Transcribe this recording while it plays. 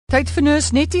Tyd vir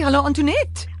nurse Nettie. Hallo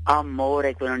Antoinette. Amor,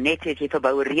 ek wil nou net sê, as jy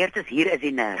verboureerd is, hier is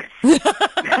die nurse.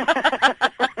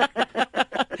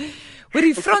 Hoor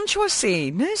die François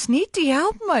sê, nurse Nettie,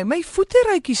 help my. My voete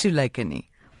ruikie so lekker nie.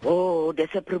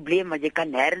 Dis 'n probleem, want jy kan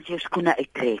nêrens jou skoene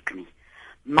uittrek nie.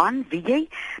 Man, weet jy,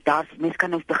 mens kan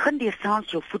nou begin deur saans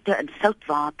jou voete in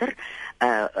soutwater,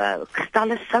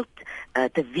 kristalle sout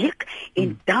te week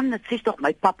en dan, het sê tog,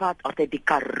 my pappa het altyd die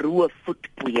Karoo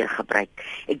voetpoeier gebruik.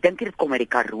 Ek dink dit kom uit die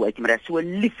Karoo uit, maar dit is so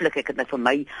lieflik, ek het dit vir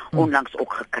my onlangs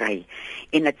ook gekry.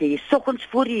 En dat jy soggens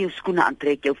voor jy jou skoene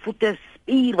aantrek, jou voete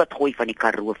spier wat gooi van die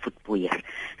Karoo voetpoeier.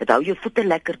 Dit hou jou voete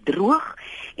lekker droog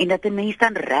en dat 'n mens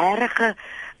dan regtig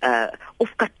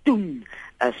of katoen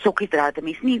sokkies dra, dat 'n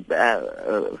mens nie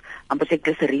amper sê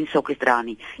glyserien sokkies dra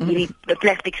nie, hierdie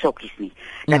plastic sokkies nie.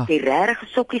 Dat jy regtig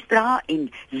sokkies dra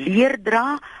en leer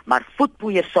dra, maar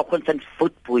voetpoeier soggens en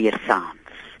voetpoeier saans.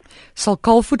 Sal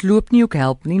kaalvoet loop nie ook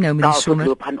help nie nou met die somer? Kaalvoet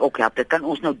loop gaan ook help. Dit kan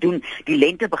ons nou doen. Die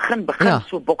lente begin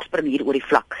so bokspring hier oor die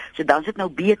vlak. So dan is dit nou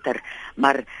beter,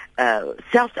 maar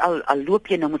selfs al loop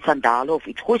jy nou met sandale of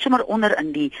iets, gooi sommer onder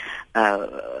in die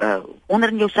onder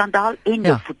in jou sandaal en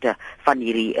jou voete van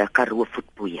hierdie Karoo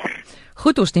voetpoeier.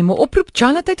 Goed, ons neem 'n oproep.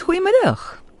 Charlotte,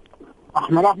 goeiemiddag. Ag,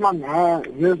 middag man.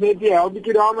 Jy sê jy help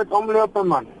bietjie daar met omlope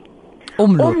man.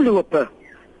 Omlope.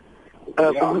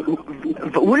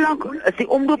 Hoe lank is die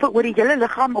omlope oor die hele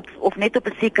liggaam of net op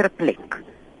 'n sekere plek?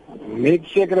 Net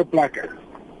sekere plekke.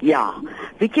 Ja,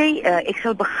 weet jy, ek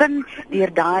sal begin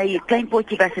deur daai klein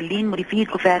potjie vaseline met die 4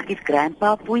 koevertjies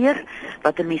grandpa poeier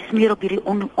wat 'n mens smeer op hierdie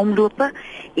omlope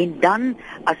en dan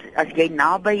as jy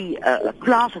naby 'n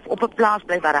plaas of op 'n plaas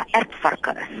bly waar daar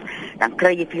ertvarke is, dan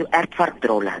kry jy vir jou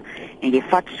ertvarkdrolle en jy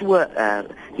vat so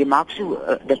jy maak so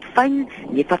dit fyn,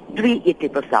 jy vat 2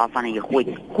 eetlepels daarvan en jy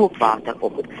gooi kookwater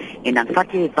op en dan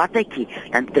vat jy 'n watjie,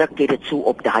 dan druk jy dit so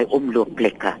op daai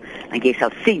omloopplekke en jy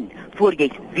sal sien voor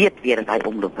jy weet weer daai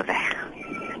omlope weg.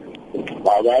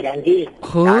 Baie dankie.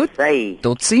 Goed,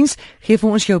 totsiens. Geef vir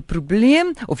ons jou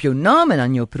probleem of jou naam en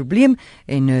dan jou probleem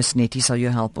en nurse Nettie sal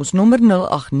jou help. Ons nommer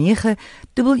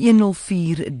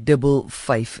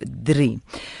 089104553.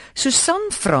 Susan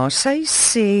vra, sy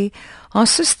sê haar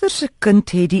suster se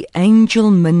kind het die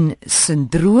Angelman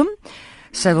syndroom.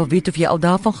 Sy wil weet of jy al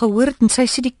daarvan gehoor het en sy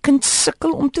sê die kind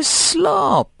sukkel om te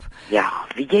slaap. Ja,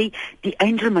 weet jy, die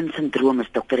Angelman syndroom is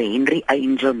Dr. Henry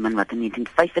Angelman wat in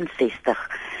 1965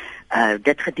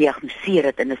 dit gediagnoseer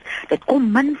het en dit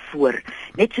kom min voor.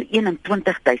 Net so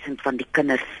 21,000 van die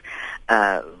kinders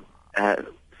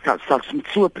sal met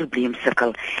so 'n probleem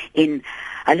sukkel en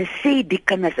hulle sê die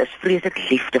kinders is vreeslik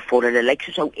liefdevol, hulle lyk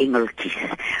soos ou engeltjies.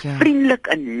 Vriendelik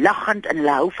en lagend en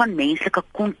hulle hou van menslike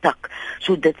kontak.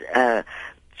 So dit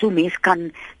so mens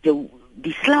kan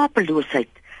die slapeloosheid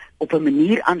op 'n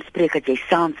manier aanspreek dat jy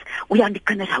saans, en die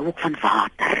kinders hou ook van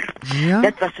water. Ja.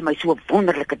 Dit was vir my so 'n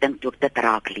wonderlike ding toe ek dit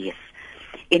raak lees.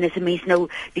 En as 'n mens nou,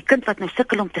 die kind wat nou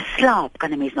sukkel om te slaap,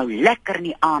 kan 'n mens nou lekker in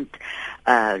die aand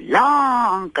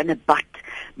lank in 'n bad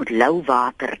met lou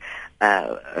water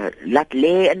laat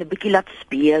lê en 'n bietjie laat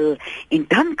speel en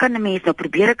dan kan 'n mens nou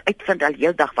probeer ek uitvind al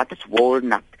heeldag wat is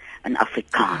walnut in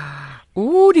Afrikaans.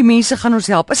 Die mense gaan ons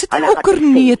help. Is dit nie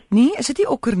okkerneut nie? Is dit nie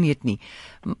okkerneut nie?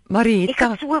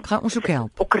 Marietta, gaan ons ook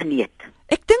help. Okkerneut.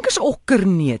 Ek dink is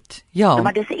okkerneut. Ja.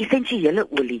 Maar dis 'n essensiële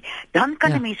olie. Dan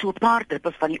kan 'n mens so 'n paar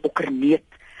druppels van die okkerneut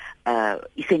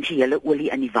essensiële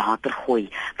olie in die water gooi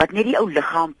wat net die ou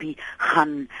liggaampie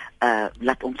gaan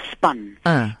laat ontspan.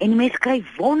 En die mens kry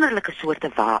wonderlike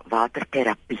soorte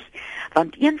waterterapie.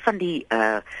 Want een van die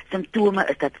simptome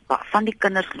is dat van die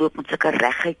kinders loop met sulke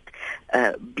reguit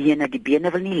bene, die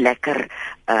bene wil nie lekker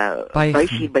buig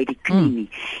hier by die knie nie.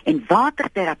 En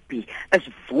waterterapie is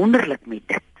wonderlik met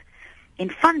dit. En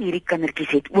van hierdie kindertjies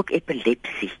het ook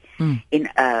epilepsie.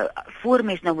 En voor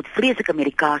mens nou met vreeslike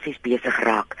medikasies besig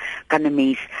raak, kan 'n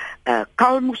mens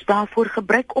kalmoes daarvoor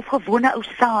gebruik of gewone ou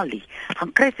salie.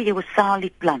 Gaan kry vir jou 'n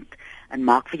salieplant en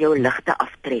maak vir jou 'n ligte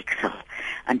aftreksel.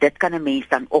 En dit kan 'n mens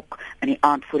dan ook in die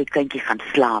aand voor die kindjie gaan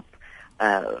slaap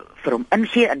vir hom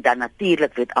ingee en dan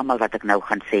natuurlik weet almal wat ek nou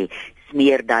gaan sê,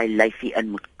 smeer daai lyfie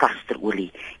in met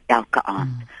kasterolie elke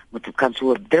aand. Moet kan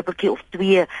so 'n druppeltjie of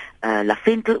 2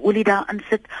 laventelolie daarin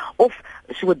sit of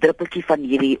so 'n druppeltjie van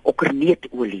hierdie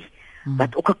okkerneutolie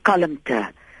wat ook 'n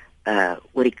kalmte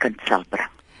oor die kind sal bring.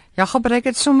 Ja, gebruik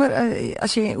dit sommer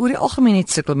as jy oor die algemeen net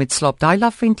sukkel met slaap. Daai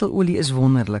laventelolie is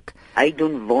wonderlik. Hy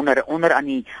doen wonder onder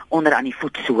aan die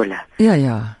voetsole.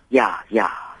 Ja.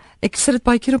 Ja. Ek sit dit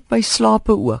baie keer op my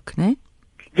slape ook, né?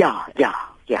 Ja.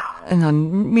 En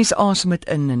dan mens asem dit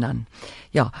in en dan.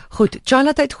 Ja, goed.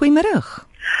 Charlotte, goeiemiddag.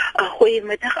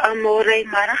 Goeiemiddag, Amore,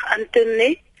 middag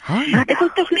Antoinette. Hi. Ek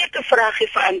wil tog net 'n vraagie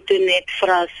vir Antoinette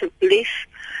vra asseblief.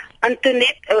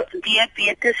 Antoinette,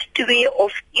 diabetes 2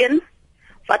 of 1?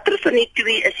 Watter van die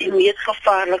twee is die mees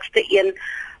gevaarlikste een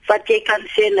wat jy kan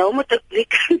sê nou moet ek die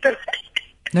kanter.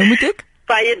 Nou moet ek?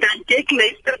 Baie dankie, ek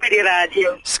luister by die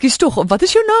radio. Skus tog, wat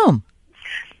is jou naam?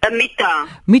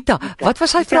 Mita, wat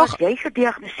was sy vraag? Jy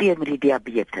gediagnoseer met die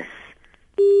diabetes.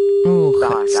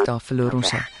 Daar verloor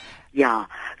ons haar. Ja,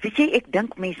 weet jy, ek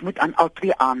dink mens moet aan al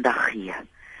twee aandag gee.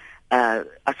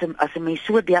 As 'n mens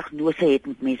so 'n diagnose het,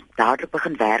 moet mens dadelik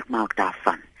begin werk maak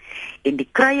daarvan. En die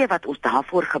kruie wat ons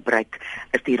daarvoor gebruik,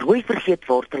 is die rooi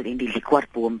vergeetwortel en die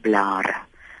liquorboomblare.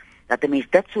 Dat 'n mens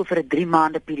dit so vir 'n 3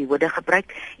 maande periode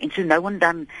gebruik en so nou en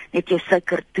dan net jou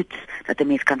suiker toets, dat 'n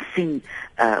mens kan sien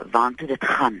waartoe dit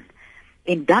gaan.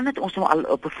 En dan het ons nou al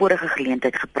op 'n vorige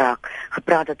geleentheid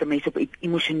gepraat dat 'n mens op 'n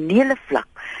emosionele vlak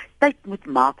tyd moet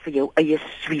maak vir jou eie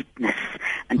sweetness.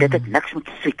 En dit het niks met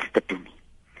sweets te doen nie.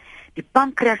 Die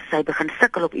pankreas, sy begin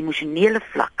sukkel op emosionele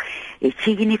vlak. Jy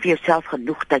sê jy nie vir jouself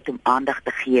genoeg tyd om aandag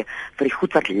te gee vir die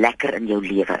goed wat lekker in jou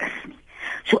lewe is nie.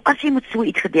 So as jy met so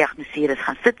iets gediagnoseer is,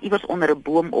 gaan sit iewers onder 'n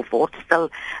boom of word stil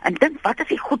en dink, wat is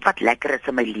die goed wat lekker is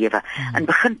in my lewe? En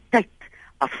begin tyd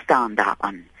afstaan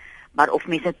daaraan. Maar of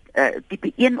mens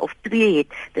tipe 1 of 2 het,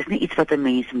 dis nie iets wat 'n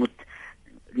mens moet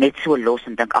net so los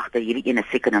en dink, agter hierdie een is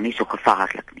seker nou nie so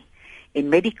gevaarlik nie. En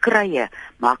met die kruie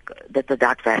maak dit 'n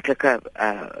daadwerklike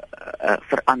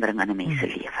verandering in 'n mens se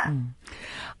lewe.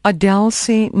 Adele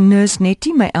sê, Nurse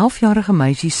Nettie, my 11-jarige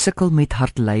meisie sukkel met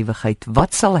hartlywigheid.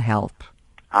 Wat sal help?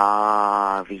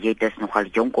 Wie jy dis nogal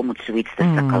jonk om met so iets te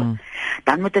sukkel.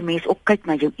 Dan moet 'n mens ook kyk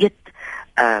na jou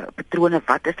patrone,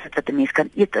 wat is dit wat 'n mens kan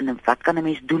eet en wat kan 'n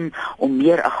mens doen om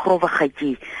meer 'n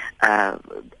growwigheidjie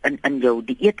in jou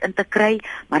dieet in te kry,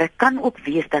 maar dit kan ook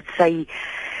wees dat sy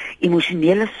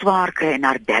emosionele swaar kry en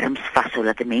haar darmes vashou,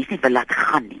 dat 'n mens nie wil laat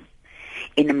gaan nie.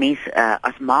 En 'n mens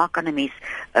as ma kan 'n mens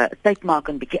tyd maak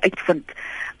en bietjie uitvind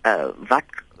wat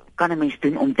kan 'n mens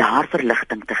doen om daar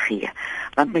verligting te gee.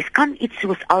 Want mens kan iets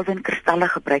soos alwyn-kristalle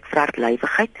gebruik vir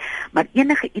hartlywigheid, maar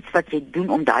enige iets wat jy doen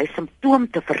om daai simptoom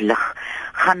te verlig,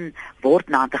 gaan word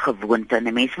na 'n gewoonte. En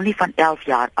 'n mens wil nie van 11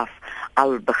 jaar af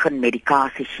al begin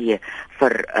medikasie gee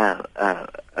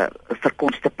vir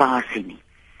konstipasie nie.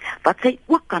 Wat sy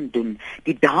ook kan doen,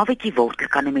 die dawietjie wortel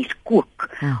kan 'n mens kook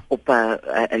op 'n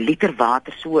liter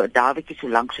water, so 'n dawietjie so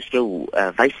lank soos jou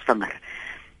wysvinger.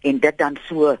 En dit dan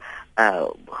so 'n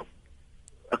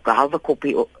halwe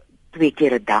koppie 2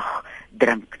 keer 'n dag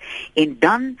drink. En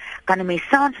dan kan 'n mens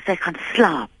saans as hy gaan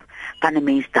slaap, kan 'n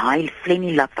mens daai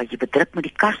flenilap wat jy bedruk met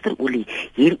die kasterolie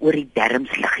hier oor die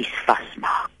darmsliggies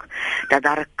vasmaak. Dat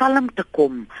daar 'n kalmte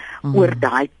kom oor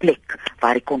daai plek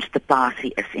waar die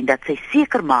konstipasie is en dat sy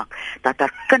seker maak dat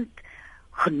haar kind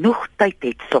genoeg tyd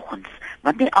het soggens,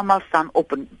 want nie almal staan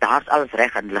op en daar's alles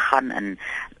reg en hulle gaan en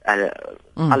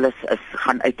alles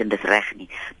gaan uit en dis reg nie.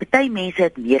 Party mense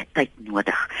het meer tyd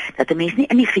nodig, dat 'n mens nie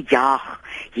in die gejaag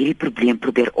hierdie probleem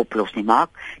probeer oplos nie. Maak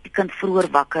die kind vroeër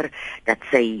wakker, dat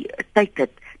sy tyd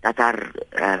het, dat haar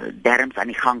darmes aan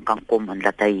die gang kan kom en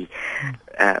dat hy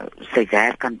sy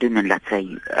werk kan doen en dat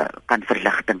sy kan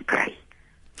verligting kry.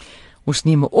 Ons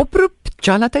neem 'n oproep.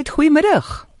 Janatheid,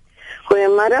 goeiemiddag.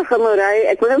 Goeiemiddag, Amorey.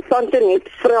 Ek wil net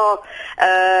vra,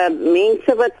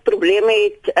 mense wat probleme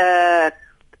het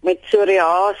met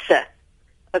psoriase,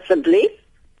 asseblief?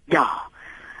 Ja.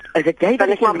 As dit jy Kan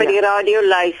ek maar by die radio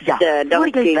luister,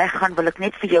 dankie. Voor jy weggaan, wil ek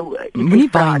net vir jou moenie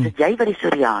bang. As dit jy wat die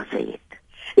psoriase het.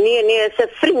 Nee, is 'n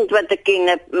vriend wat ek ken,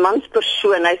 'n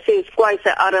manspersoon. Hy sê skwaai sy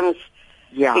arms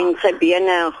en sy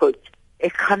bene en goed.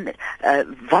 Ek gaan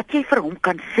wat jy vir hom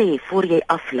kan sê voor jy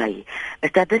aflei,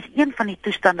 is dat dis een van die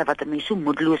toestande wat 'n mens so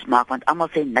moedeloos maak, want almal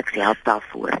sê niks help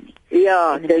daarvoor nie.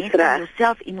 Ja, dis reg.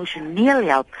 Jouself emosioneel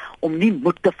help om nie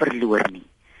moed te verloor nie.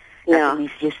 Dat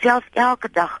mens jouself elke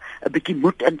dag 'n bietjie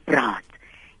moed inpraat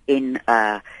en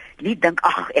nie dink,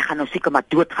 ag, ek gaan nou seker maar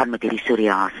doodgaan met hierdie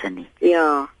psoriase nie.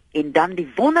 Ja. En dan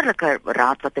die wonderlike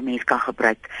raad wat 'n mens kan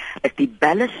gebruik, is die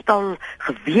bellestal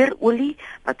geweerolie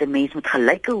wat 'n mens met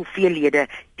gelyke hoeveelhede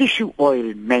tissue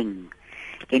oil meng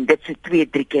en dit so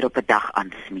 2-3 keer op 'n dag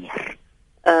aansmeer.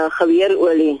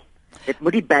 Geweerolie. Dit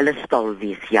moet die bellestal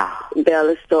wees, ja.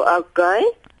 Bellestal,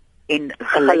 okay. En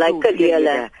gelyke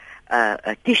dele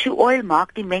tissue oil,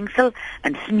 maak die mengsel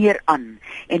en smeer aan.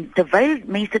 En terwyl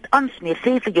mense dit aansmeer,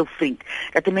 sê vir jou vriend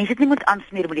dat 'n mens dit nie moet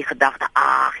aansmeer met die gedagte,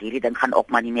 ag, hierdie ding gaan ook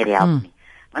maar nie meer help nie.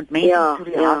 Want mense wat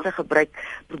psoriase gebruik,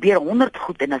 probeer 100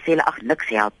 goed en dan sê hulle, ag, niks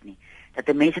help nie. Dat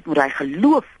 'n mens dit moet daai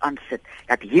geloof aansit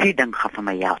dat hierdie ding gaan vir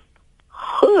my help.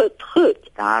 Goed.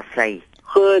 Daar sê.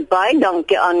 Goed, baie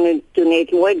dankie aan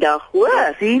Antoinette. Mooi dag,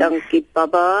 hoor. Dankie,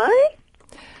 bye-bye.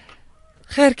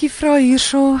 Gertjie vra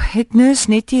hierso, het Nus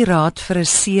Nettie raad vir 'n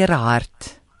seer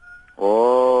hart?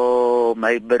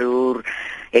 My broer,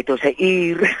 het ons 'n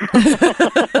uur.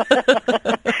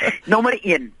 Nommer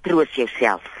 1, troos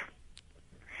jouself.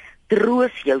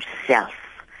 Troos jouself.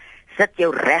 Sit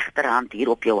jou regterhand hier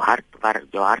op jou hart, waar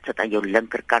jou hart sit aan jou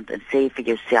linkerkant en sê vir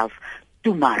jouself,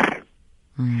 toe maar.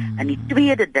 En die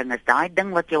tweede ding is daai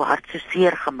ding wat jou hart so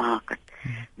seer gemaak het.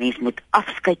 Mens moet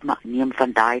afskeid neem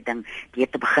van daai ding deur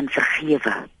te begin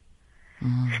vergewe.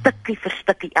 Stukkie vir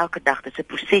stukkie elke dag, dit is 'n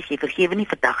proses, jy vergewe nie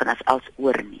vandag en as als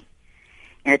oor nie.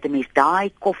 En dat 'n mens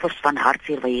daai koffers van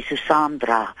hartseer wat jy so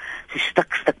saamdra, so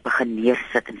stuk begin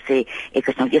neersit en sê, ek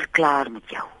is nou eers klaar met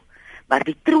jou. Maar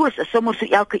die troos is sommer so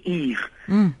elke uur,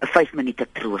 'n 5 minute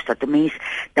troos, dat 'n mens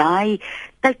daai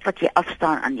tyd wat jy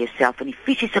afstaan aan jouself en die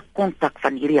fisiese kontak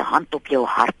van hierdie hand op jou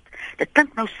hart. Dit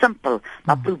klink nou simpel,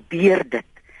 maar probeer dit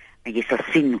en jy sal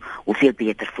sien hoeveel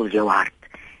beter voel jou hart.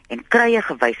 En krye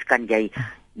gewys kan jy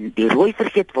die rooi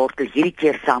vergeetwortel hierdie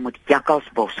keer saam met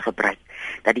jakkalsbos gebruik,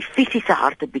 dat die fisiese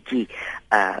hart 'n bietjie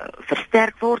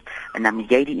versterk word en dan moet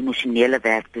jy die emosionele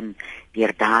werk doen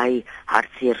deur daai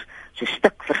hartseer so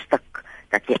stuk vir stuk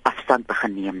dat jy afstand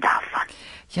begin neem daarvan.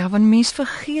 Ja, want mens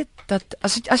vergeet dat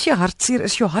as jy hartseer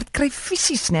is, jou hart kry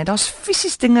fisies, né? Daar's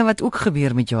fisies dinge wat ook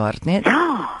gebeur met jou hart, né?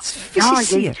 Ja,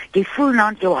 fisies jy voel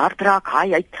dan jou hart raak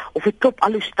hy of hy klop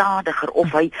al hoe stadiger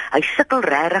of hy sukkel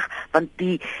regtig want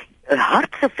die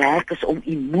hart se werk is om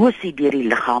emosie deur die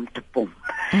liggaam te pomp.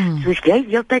 Soos jy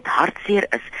heeltyd hartseer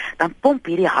is, dan pomp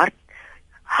hierdie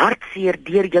hartseer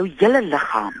deur jou hele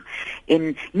liggaam.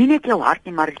 En nie net jou hart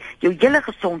nie, maar jou hele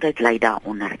gesondheid lê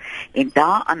daaronder. En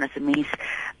daaraan as 'n mens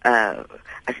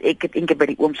as ek het eendag by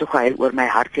die oom so gehuil oor my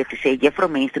hartseer te sê, juffrou,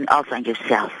 mens doen alles aan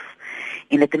jouself.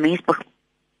 En dat 'n mens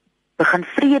begin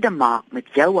vrede maak met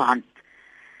jou hand.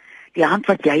 Die hand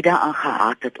wat jy daaraan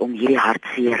gehad het om hierdie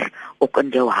hartseer ook in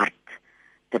jou hart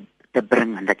te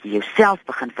bring en dat jy jouself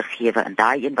begin vergewe en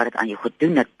daai een wat dit aan jou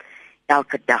gedoen het,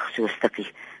 elke dag so 'n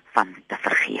stukkie van te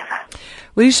vergewe.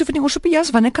 Hoor jy so van die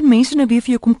Orsopias, wanneer kan mense nou weer vir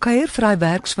jou kom kuier vir daai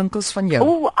werkswinkels van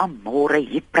jou? Amore,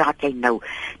 hier praat jy nou.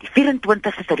 Die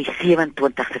 24ste tot die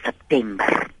 27ste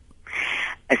September.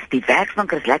 Is die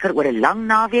werkswinkel is lekker oor 'n lang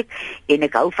naweek en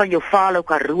ek hou van jou Vaal ou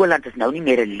Karoland, is nou nie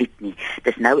meer 'n lied nie.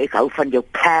 Dis nou ek hou van jou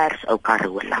Pers ou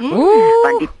Karoland.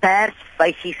 Want die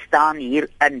persvyfies staan hier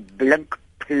in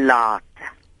blinkplate.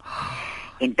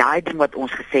 En daai ding wat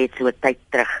ons gesê het so 'n tyd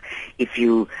terug, if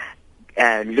you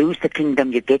lose the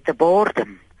kingdom, you get the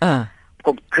boredom.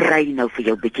 Kom kry nou vir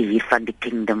jou bietjie hier van die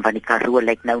kingdom, want die Karoo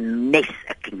lyk nou nes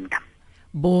 'n kingdom.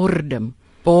 Boredom,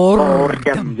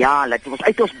 ja, laat ons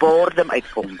uit ons boredom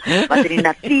uitkom. Want in die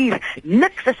natuur,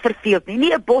 niks is verveeld nie,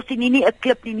 nie 'n bosie nie, nie 'n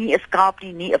klip nie, nie 'n skaap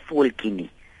nie, nie 'n voeltjie nie.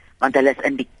 Want hulle is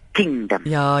in die kingdom.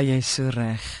 Ja, jy's so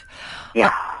reg.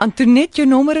 Ja. Antoinette, jou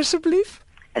nommer asseblief?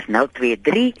 Is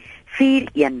 023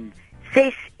 41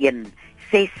 61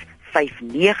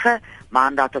 659,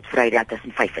 Maandag tot Vrydag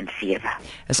tussen 5 en 7.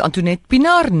 Is Antoinette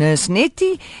Pinaar, Nus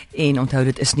Nettie, en onthou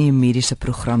dit is nie 'n mediese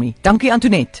program nie. Dankie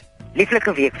Antoinette.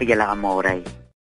 Lieflike week vir julle almal.